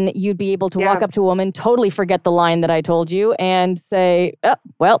 then you'd be able to walk up to a woman, totally forget the line that I told you, and say, oh,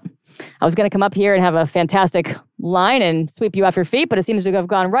 well, I was going to come up here and have a fantastic line and sweep you off your feet, but it seems to have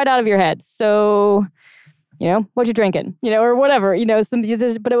gone right out of your head. So, what you drinking, or whatever,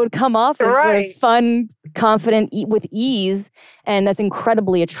 but it would come off as sort of fun, confident, with ease, and that's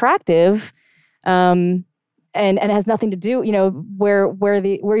incredibly attractive. And it has nothing to do, where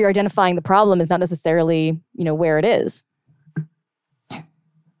you're identifying the problem is not necessarily, where it is.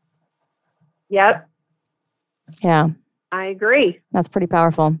 Yep. Yeah. I agree. That's pretty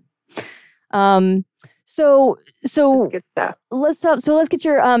powerful. So good stuff. Let's get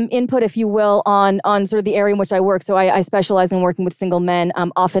your input, if you will, on sort of the area in which I work. So I specialize in working with single men.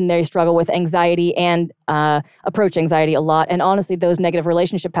 Often they struggle with anxiety and approach anxiety a lot. And honestly, those negative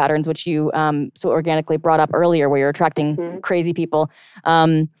relationship patterns, which you so organically brought up earlier, where you're attracting crazy people.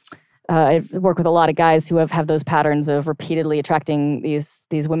 I work with a lot of guys who have those patterns of repeatedly attracting these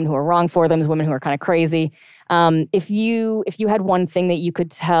women who are wrong for them, these women who are kind of crazy. If you had one thing that you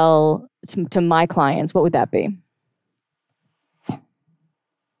could tell to my clients, what would that be?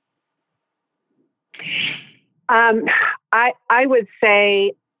 I would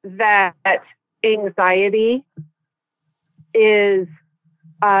say that anxiety is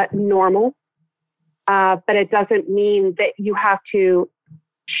normal, but it doesn't mean that you have to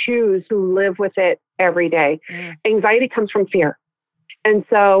choose to live with it every day. Anxiety comes from fear. And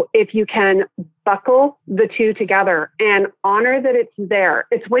so if you can buckle the two together and honor that it's there,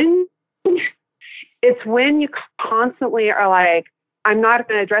 it's when you constantly are like, I'm not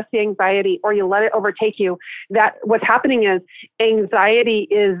going to address the anxiety, or you let it overtake you, that what's happening is anxiety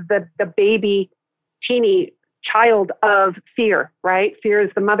is the baby, teeny child of fear, right? Fear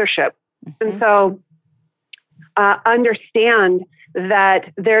is the mothership. And so understand that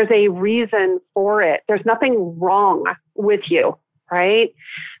there's a reason for it. There's nothing wrong with you, right?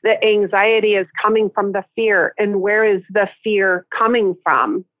 The anxiety is coming from the fear. And where is the fear coming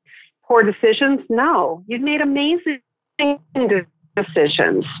from? Poor decisions? No. You've made amazing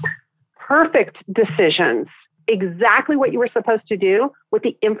decisions, perfect decisions, exactly what you were supposed to do with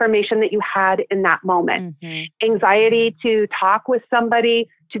the information that you had in that moment. Anxiety to talk with somebody,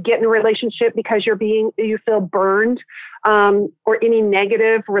 to get in a relationship because you feel burned, or any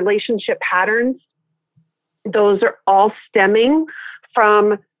negative relationship patterns. Those are all stemming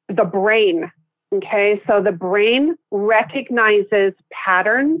from the brain. Okay. So the brain recognizes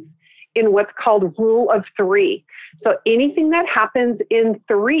patterns in what's called rule of three. So anything that happens in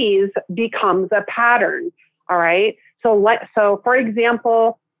threes becomes a pattern. All right. So for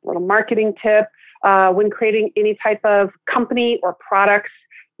example, a little marketing tip, when creating any type of company or products,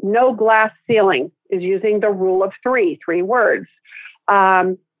 No glass ceiling is using the rule of three words.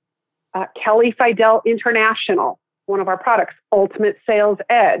 Kelly Fidel International, one of our products. Ultimate Sales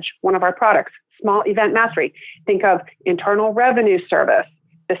Edge, one of our products. Small Event Mastery. Think of Internal Revenue Service,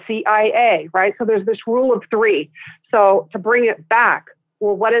 the CIA, right? So there's this rule of three. So to bring it back,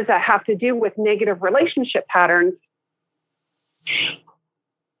 well, what does that have to do with negative relationship patterns?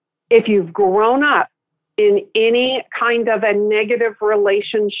 If you've grown up in any kind of a negative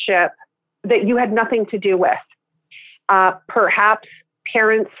relationship that you had nothing to do with, perhaps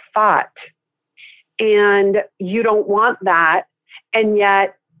parents fought and you don't want that, and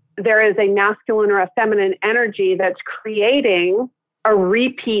yet there is a masculine or a feminine energy that's creating a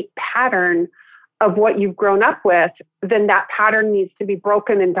repeat pattern of what you've grown up with, then that pattern needs to be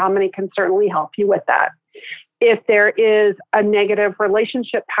broken, and Dominique can certainly help you with that. If there is a negative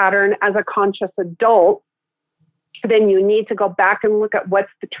relationship pattern as a conscious adult, then you need to go back and look at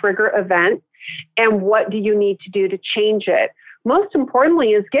what's the trigger event and what do you need to do to change it. Most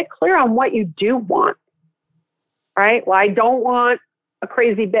importantly is get clear on what you do want, right? Well, I don't want a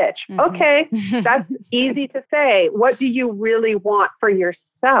crazy bitch. Mm-hmm. Okay, that's easy to say. What do you really want for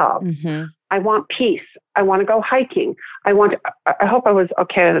yourself? Mm-hmm. I want peace. I want to go hiking. I hope I was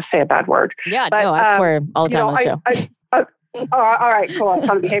okay to say a bad word. Yeah, but, no, I swear all the time on the show. All right, cool. I'm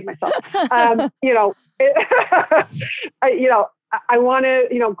trying to behave myself. I want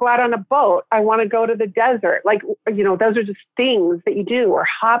to, go out on a boat. I want to go to the desert. Like, those are just things that you do, or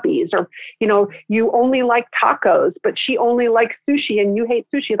hobbies, or, you only like tacos, but she only likes sushi and you hate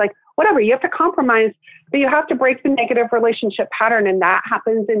sushi. Like, whatever, you have to compromise, but you have to break the negative relationship pattern. And that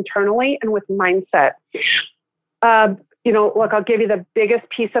happens internally and with mindset. Look, I'll give you the biggest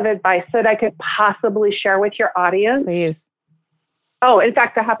piece of advice that I could possibly share with your audience. Please. Oh, in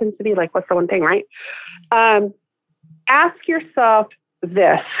fact, that happens to be like, what's the one thing, right? Ask yourself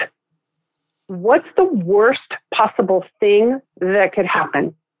this: what's the worst possible thing that could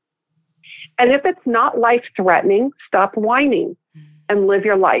happen? And if it's not life-threatening, stop whining and live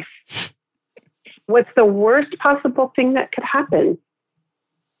your life. What's the worst possible thing that could happen?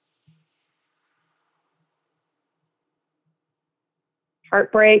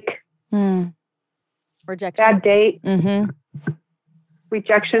 Heartbreak. Rejection. Bad date. Mm-hmm.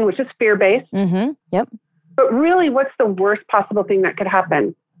 Rejection, which is fear-based. Mm-hmm. Yep. But really, what's the worst possible thing that could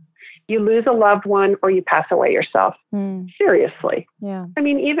happen? You lose a loved one or you pass away yourself. Seriously. Yeah. I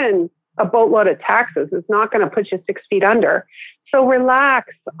mean, even a boatload of taxes is not going to put you 6 feet under. So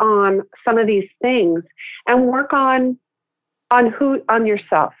relax on some of these things and work on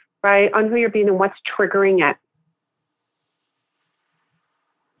yourself, right? On who you're being and what's triggering it.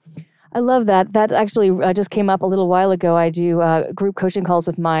 I love that. That actually just came up a little while ago. I do group coaching calls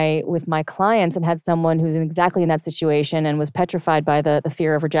with my clients, and had someone who's exactly in that situation and was petrified by the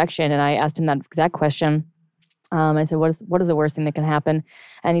fear of rejection. And I asked him that exact question. I said, what is the worst thing that can happen?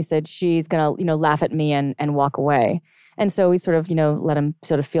 And he said, she's going to, laugh at me and walk away. And so we sort of, let him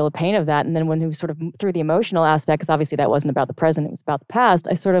sort of feel the pain of that. And then when he was sort of through the emotional aspect, because obviously that wasn't about the present, it was about the past,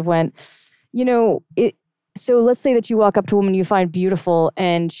 I sort of went, so let's say that you walk up to a woman you find beautiful,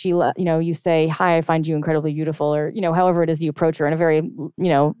 and she, you say, hi, I find you incredibly beautiful, or, however it is you approach her in a very,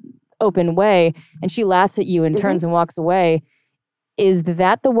 open way, and she laughs at you and turns and walks away. Is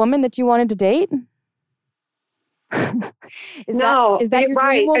that the woman that you wanted to date? Is that your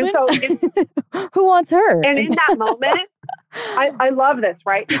dream woman? And so who wants her? And in that moment, I love this,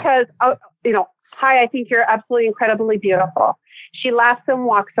 right? Because, hi, I think you're absolutely incredibly beautiful. She laughs and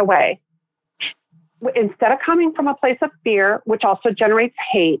walks away. Instead of coming from a place of fear, which also generates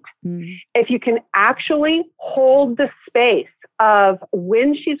hate, if you can actually hold the space of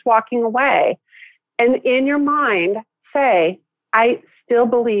when she's walking away, and in your mind say, I still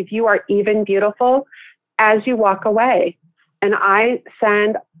believe you are even beautiful as you walk away, and I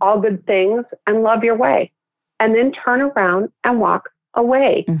send all good things and love your way, and then turn around and walk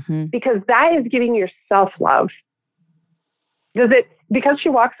away, because that is giving yourself love. Because she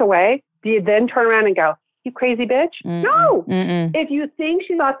walks away, do you then turn around and go, you crazy bitch? No. If you think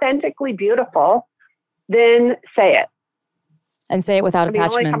she's authentically beautiful, then say it. And say it without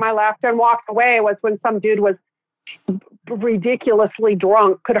attachment. The only time I laughed and walked away was when some dude was ridiculously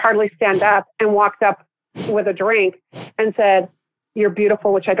drunk, could hardly stand up, and walked up with a drink and said, you're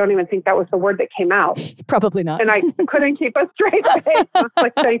beautiful, which I don't even think that was the word that came out. Probably not. And I couldn't keep a straight face. I was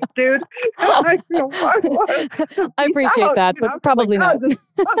like, thanks, dude. I appreciate that, but probably not. It's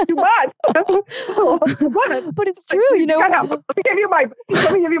not too much. But it's true, Let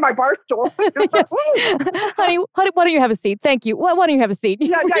me give you my bar stool. Honey, why don't you have a seat? Thank you. Why don't you have a seat?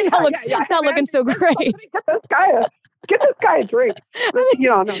 Yeah. Not looking so great. Get this guy Get this guy a drink. But,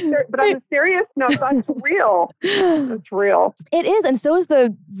 no, but on a serious note, that's real. It's real. It is, and so is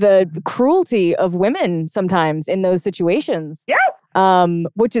the cruelty of women sometimes in those situations. Yeah.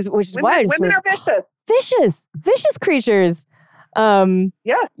 Which is why women are vicious. Vicious creatures. Yeah.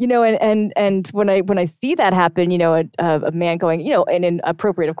 And when I see that happen, a man going, in an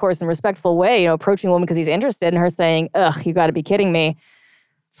appropriate, of course, and respectful way, approaching a woman because he's interested in her, saying, "Ugh, you got to be kidding me."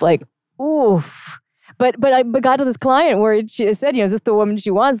 It's like, oof. But I got to this client where she said, is this the woman she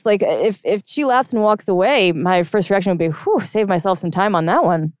wants? Like, if she laughs and walks away, my first reaction would be, whew, save myself some time on that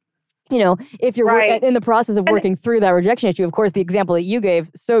one. If you're in the process of working through that rejection issue, of course, the example that you gave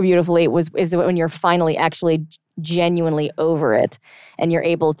so beautifully is when you're finally actually genuinely over it and you're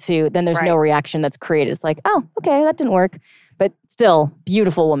able to, then there's no reaction that's created. It's like, oh, okay, that didn't work. But still,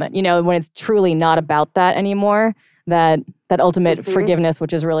 beautiful woman, when it's truly not about that anymore, that ultimate forgiveness,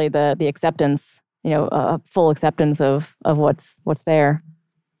 which is really the acceptance, full acceptance of what's there.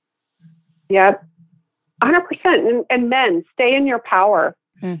 Yep. 100%. And men, stay in your power.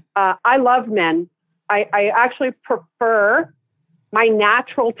 I love men. I actually prefer, my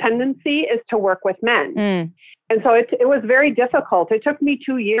natural tendency is to work with men. And so it was very difficult. It took me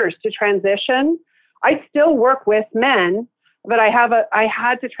 2 years to transition. I still work with men, but I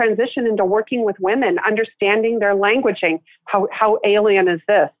had to transition into working with women, understanding their languaging. How alien is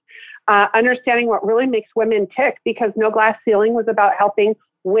this? Understanding what really makes women tick, because No Glass Ceiling was about helping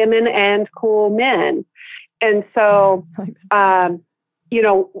women and cool men. And so,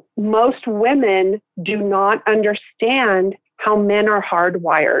 most women do not understand how men are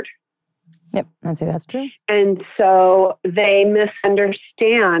hardwired. Yep, I'd say that's true. And so they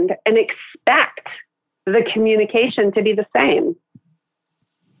misunderstand and expect the communication to be the same.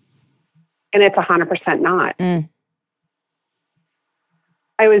 And it's 100% not. Mm.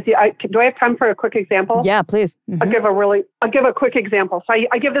 Do I have time for a quick example? Yeah, please. Mm-hmm. I'll give a quick example. So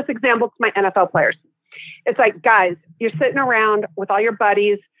I give this example to my NFL players. It's like, guys, you're sitting around with all your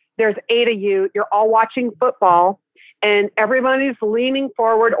buddies. There's 8 of you. You're all watching football, and everybody's leaning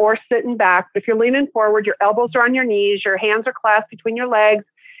forward or sitting back. If you're leaning forward, your elbows are on your knees, your hands are clasped between your legs,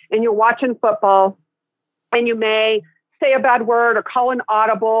 and you're watching football. And you may say a bad word or call an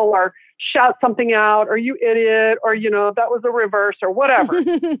audible or shout something out, or you idiot, or, that was a reverse or whatever.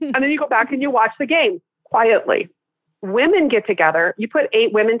 And then you go back and you watch the game quietly. Women get together. You put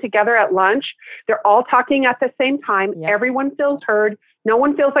 8 women together at lunch. They're all talking at the same time. Yep. Everyone feels heard. No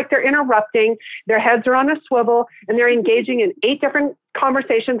one feels like they're interrupting. Their heads are on a swivel, and they're engaging in 8 different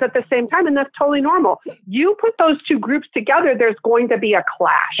conversations at the same time. And that's totally normal. You put those 2 groups together, there's going to be a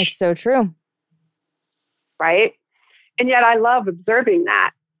clash. It's so true. Right? And yet I love observing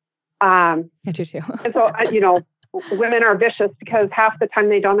that. I do too. And so, women are vicious because half the time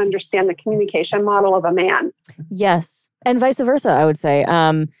they don't understand the communication model of a man. Yes. And vice versa, I would say.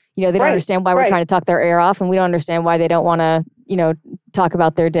 They don't understand why we're trying to talk their ear off, and we don't understand why they don't want to, talk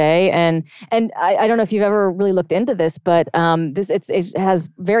about their day. And I don't know if you've ever really looked into this, but it has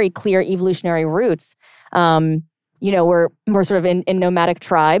very clear evolutionary roots. We're sort of in nomadic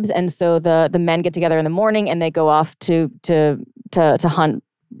tribes, and so the men get together in the morning and they go off to hunt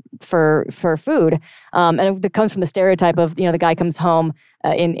for food, and it comes from the stereotype of the guy comes home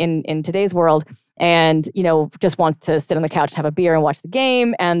in today's world and just wants to sit on the couch, have a beer, and watch the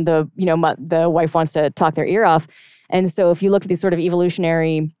game, and the wife wants to talk their ear off. And so if you look at these sort of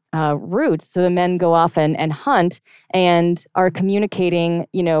evolutionary roots, so the men go off and hunt and are communicating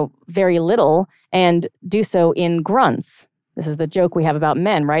very little, and do so in grunts. This is the joke we have about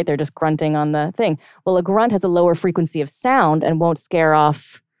men, right? They're just grunting on the thing. Well, a grunt has a lower frequency of sound and won't scare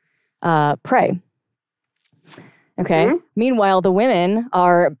off prey. Okay. Mm-hmm. Meanwhile, the women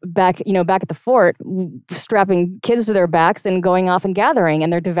are back at the fort, strapping kids to their backs and going off and gathering,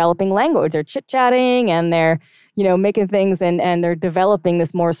 and they're developing language. They're chit-chatting and they're, making things, and they're developing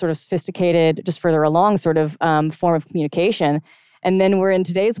this more sort of sophisticated, just further along sort of form of communication. And then we're in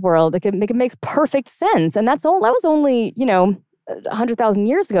today's world. It makes perfect sense. And that was only, 100,000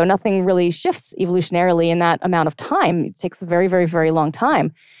 years ago. Nothing really shifts evolutionarily in that amount of time. It takes a very, very, very long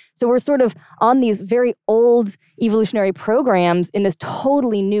time. So we're sort of on these very old evolutionary programs in this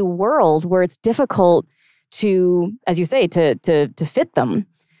totally new world where it's difficult to, as you say, to fit them,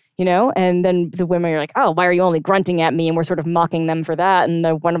 and then the women are like, oh, why are you only grunting at me? And we're sort of mocking them for that. And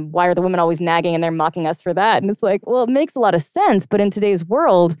why are the women always nagging and they're mocking us for that? And it's like, well, it makes a lot of sense. But in today's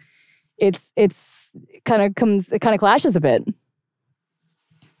world, it kind of clashes a bit.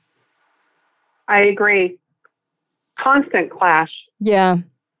 I agree. Constant clash. Yeah.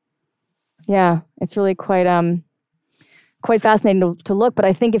 Yeah. It's really quite quite fascinating to look. But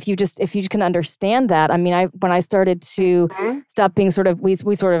I think if you just can understand that, I mean, when I started to stop being sort of, we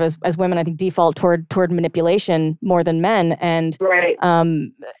sort of as women, I think default toward manipulation more than men, and right.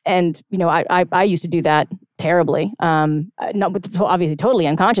 And I used to do that terribly, not with, obviously totally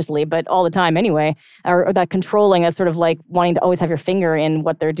unconsciously, but all the time anyway, or that controlling, that sort of like wanting to always have your finger in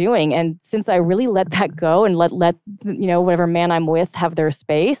what they're doing. And since I really let that go and let whatever man I'm with have their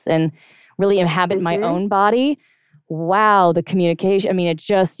space and really inhabit my own body, wow, the communication. I mean, you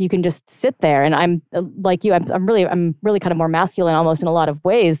can just sit there, and I'm like you. I'm really kind of more masculine almost in a lot of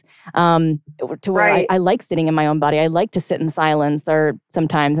ways. To where I like sitting in my own body. I like to sit in silence, or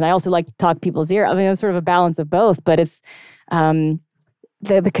sometimes, and I also like to talk people's ear. I mean, it's sort of a balance of both. But it's the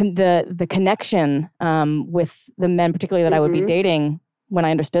connection with the men, particularly that I would be dating, when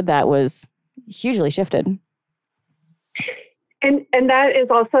I understood that, was hugely shifted. And that is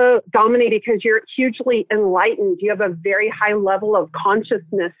also, Dominique, because you're hugely enlightened. You have a very high level of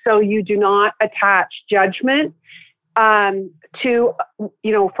consciousness. So you do not attach judgment to,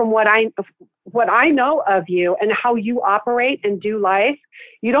 from what I know of you and how you operate and do life.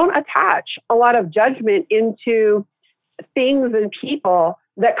 You don't attach a lot of judgment into things and people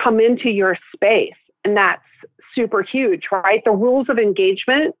that come into your space. And that's super huge, right? The rules of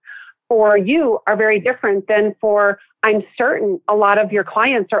engagement for you are very different than for, I'm certain, a lot of your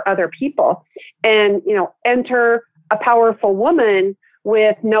clients or other people. And, enter a powerful woman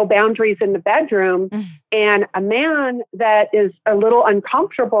with no boundaries in the bedroom and a man that is a little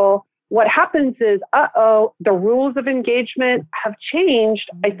uncomfortable. What happens is, the rules of engagement have changed.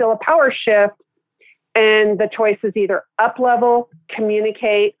 I feel a power shift. And the choice is either up level,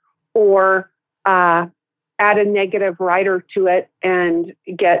 communicate, or add a negative rider to it and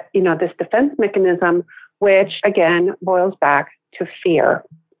get, this defense mechanism, which again boils back to fear.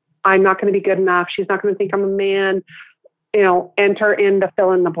 I'm not going to be good enough. She's not going to think I'm a man. Enter in the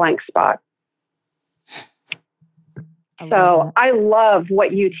fill in the blank spot. I love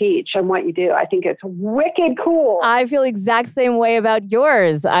what you teach and what you do. I think it's wicked cool. I feel the exact same way about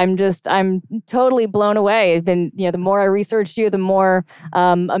yours. I'm totally blown away. It's been, the more I researched you, the more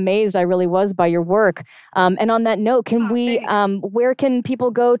amazed I really was by your work. And on that note, where can people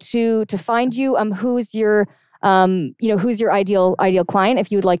go to find you? Who's your ideal client,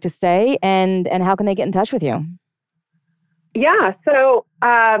 if you would like to say, and how can they get in touch with you? Yeah. So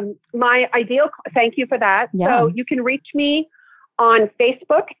thank you for that. Yeah. So you can reach me on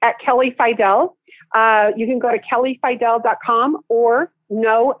Facebook at Kelly Fidel. You can go to kellyfidel.com or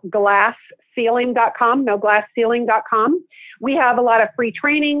noglassceiling.com. We have a lot of free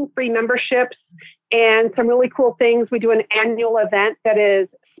training, free memberships, and some really cool things. We do an annual event that is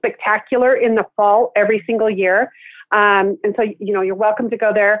spectacular in the fall every single year. And so, you're welcome to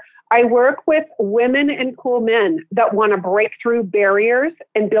go there. I work with women and cool men that want to break through barriers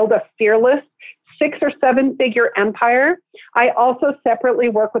and build a fearless 6 or 7 figure empire. I also separately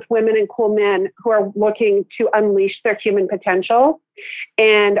work with women and cool men who are looking to unleash their human potential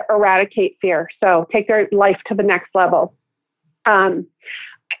and eradicate fear. So take their life to the next level. I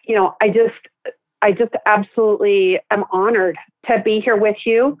just absolutely am honored to be here with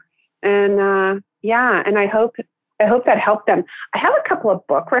you. And and I hope that helped them. I have a couple of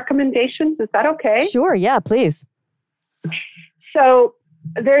book recommendations. Is that okay? Sure. Yeah, please. So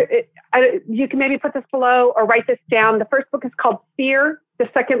you can maybe put this below or write this down. The first book is called Fear. The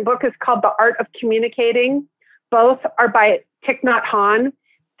second book is called The Art of Communicating. Both are by Thich Nhat Hanh.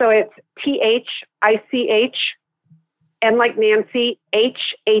 So it's THICH, and like Nancy,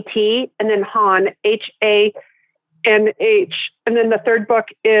 HAT, and then Hanh, HANH. And then the third book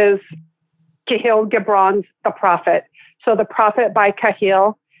is Kahlil Gibran's The Prophet. So The Prophet by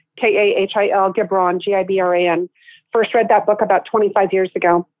Kahlil, Kahil, Gibran, Gibran. First read that book about 25 years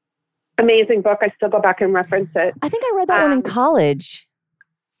ago. Amazing book. I still go back and reference it. I think I read that one in college.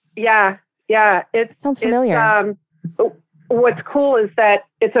 Yeah. It sounds familiar. What's cool is that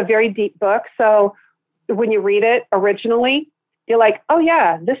it's a very deep book. So when you read it originally, you're like, oh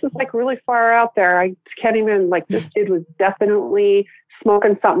yeah, this is like really far out there. I can't even, this dude was definitely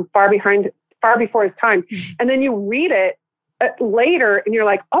smoking something far before his time. And then you read it later and you're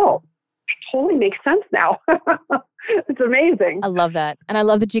like, oh, it totally makes sense now. It's amazing. I love that. And I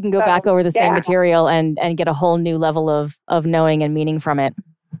love that you can go back over the same material and get a whole new level of knowing and meaning from it.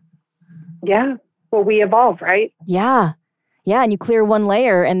 Yeah. Well, we evolve, right? Yeah. Yeah. And you clear one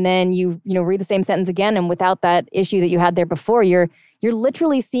layer and then you read the same sentence again. And without that issue that you had there before, you're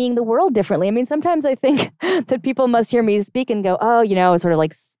literally seeing the world differently. I mean, sometimes I think that people must hear me speak and go, oh, sort of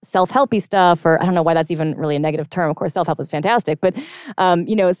like self-helpy stuff, or I don't know why that's even really a negative term. Of course, self-help is fantastic, but,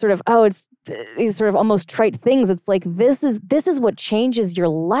 it's sort of, oh, it's these sort of almost trite things. It's like, this is what changes your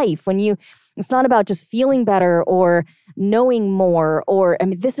life when it's not about just feeling better or knowing more, or, I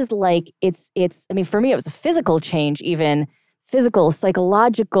mean, this is like, I mean, for me, it was a physical change, even physical,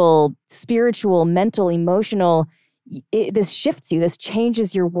 psychological, spiritual, mental, emotional. This shifts you, this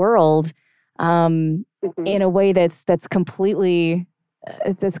changes your world in a way that's completely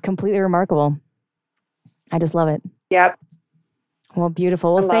remarkable. I just love it. Yep. Well,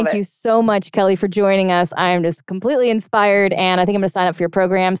 beautiful. Well, thank you so much, Kelly, for joining us. I'm just completely inspired, and I think I'm going to sign up for your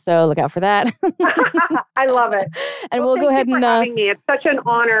program, so look out for that. I love it. And we'll go ahead and... having me. It's such an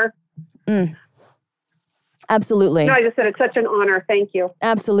honor. Absolutely. No, I just said it's such an honor. Thank you.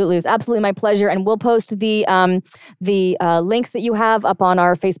 Absolutely. It's absolutely my pleasure. And we'll post the links that you have up on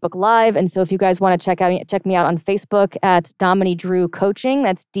our Facebook Live. And so if you guys want to check me out on Facebook at Domini Drew Coaching,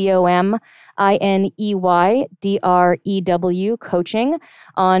 that's DOMINEYDREW Coaching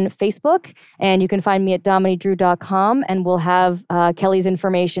on Facebook. And you can find me at dominidrew.com, and we'll have Kelly's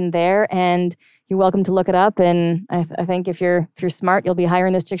information there. And you're welcome to look it up. And I think if you're smart, you'll be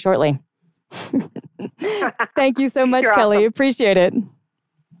hiring this chick shortly. Thank you so much, Kelly. Awesome. Appreciate it.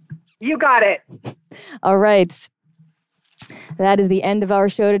 You got it. All right. That is the end of our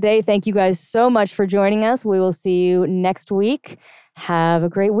show today. Thank you guys so much for joining us. We will see you next week. Have a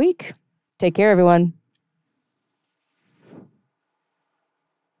great week. Take care, everyone.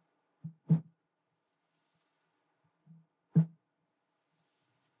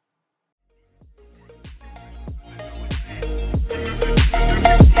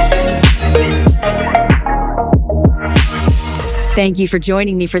 Thank you for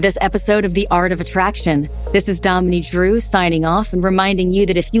joining me for this episode of The Art of Attraction. This is Domini Drew signing off and reminding you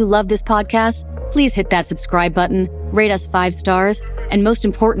that if you love this podcast, please hit that subscribe button, rate us 5 stars, and most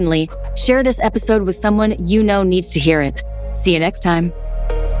importantly, share this episode with someone you know needs to hear it. See you next time.